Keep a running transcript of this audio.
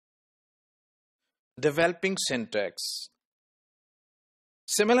Developing syntax.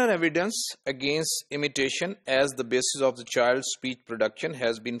 Similar evidence against imitation as the basis of the child's speech production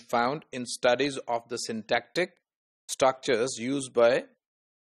has been found in studies of the syntactic structures used by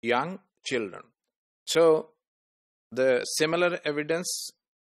young children. So, the similar evidence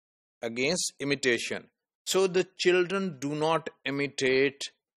against imitation. So, the children do not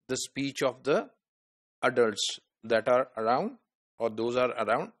imitate the speech of the adults that are around, or those are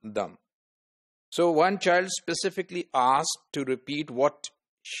around them. So, one child specifically asked to repeat what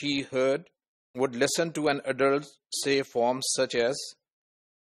she heard would listen to an adult say forms such as,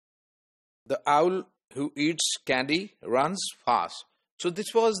 "The owl who eats candy runs fast." So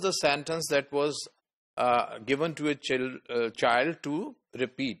this was the sentence that was given to a child to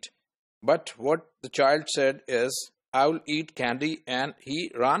repeat. But what the child said is, "Owl eat candy and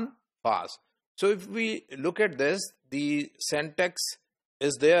he run fast." So if we look at this, the syntax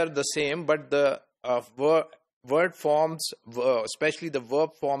is there the same, but the word forms, especially the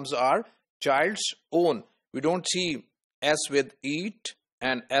verb forms, are child's own. We don't see S with eat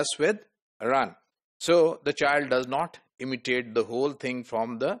and S with run. So the child does not imitate the whole thing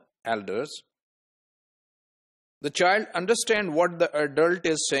from the elders. The child understands what the adult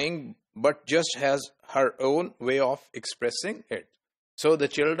is saying, but just has her own way of expressing it. So the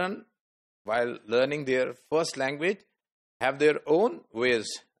children, while learning their first language, have their own ways.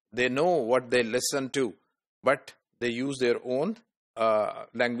 They know what they listen to, but they use their own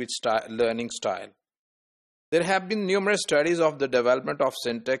language learning style. There have been numerous studies of the development of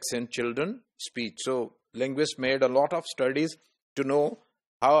syntax in children's speech. So linguists made a lot of studies to know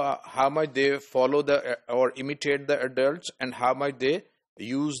how much they follow or imitate the adults, and how much they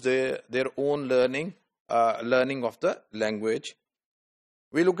use their own learning of the language.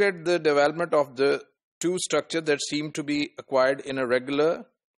 We look at the development of the two structures that seem to be acquired in a regular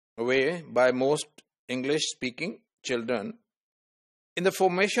way by most English-speaking children, in the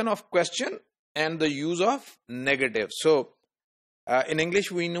formation of question and the use of negative. So, in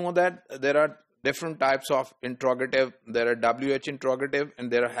English, we know that there are different types of interrogative. There are WH interrogative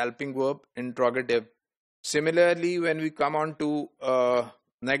and there are helping verb interrogative. Similarly, when we come on to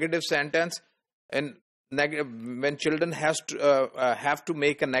negative sentence, and when children have to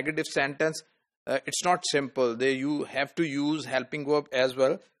make a negative sentence, it's not simple. You have to use helping verb as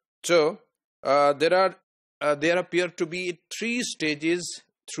well. So there appear to be three stages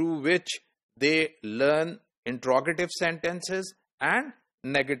through which they learn interrogative sentences and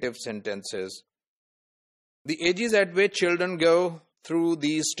negative sentences. The ages at which children go through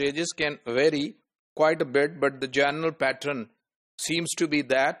these stages can vary quite a bit, but the general pattern seems to be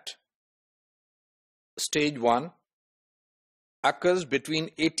that stage 1 occurs between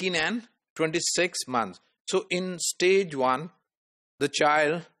 18 and 26 months. So in stage 1, the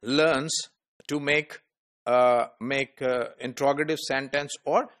child learns to make interrogative sentence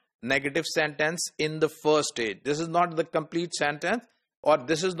or negative sentence in the first stage. This is not the complete sentence, or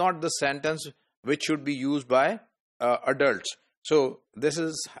this is not the sentence which should be used by adults. So this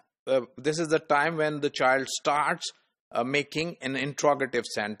is the time when the child starts making an interrogative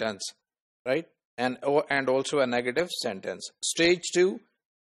sentence, right? And also a negative sentence. Stage 2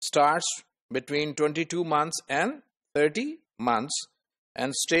 starts between 22 months and 30 months,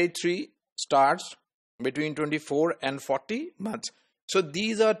 and stage 3 starts between 24 and 40 months. So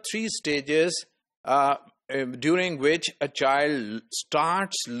these are three stages during which a child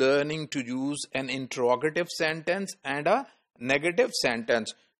starts learning to use an interrogative sentence and a negative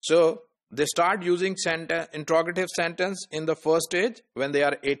sentence. So they start using interrogative sentence in the first stage when they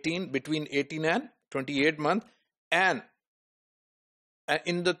are between 18 and 28 months, and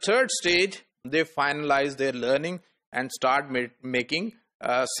in the third stage they finalize their learning and start making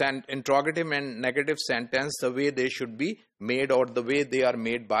interrogative and negative sentence the way they should be made, or the way they are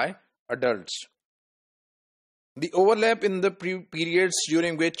made by adults. The overlap in the periods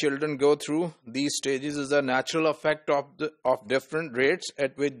during which children go through these stages is a natural effect of different rates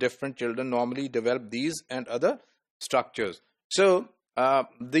at which different children normally develop these and other structures. So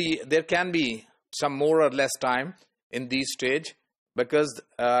there can be some more or less time in these stage, because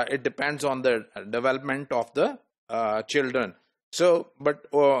it depends on the development of the children. So, but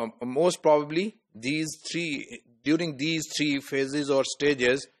most probably during these three phases or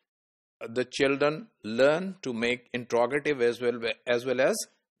stages, the children learn to make interrogative as well as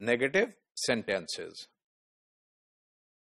negative sentences.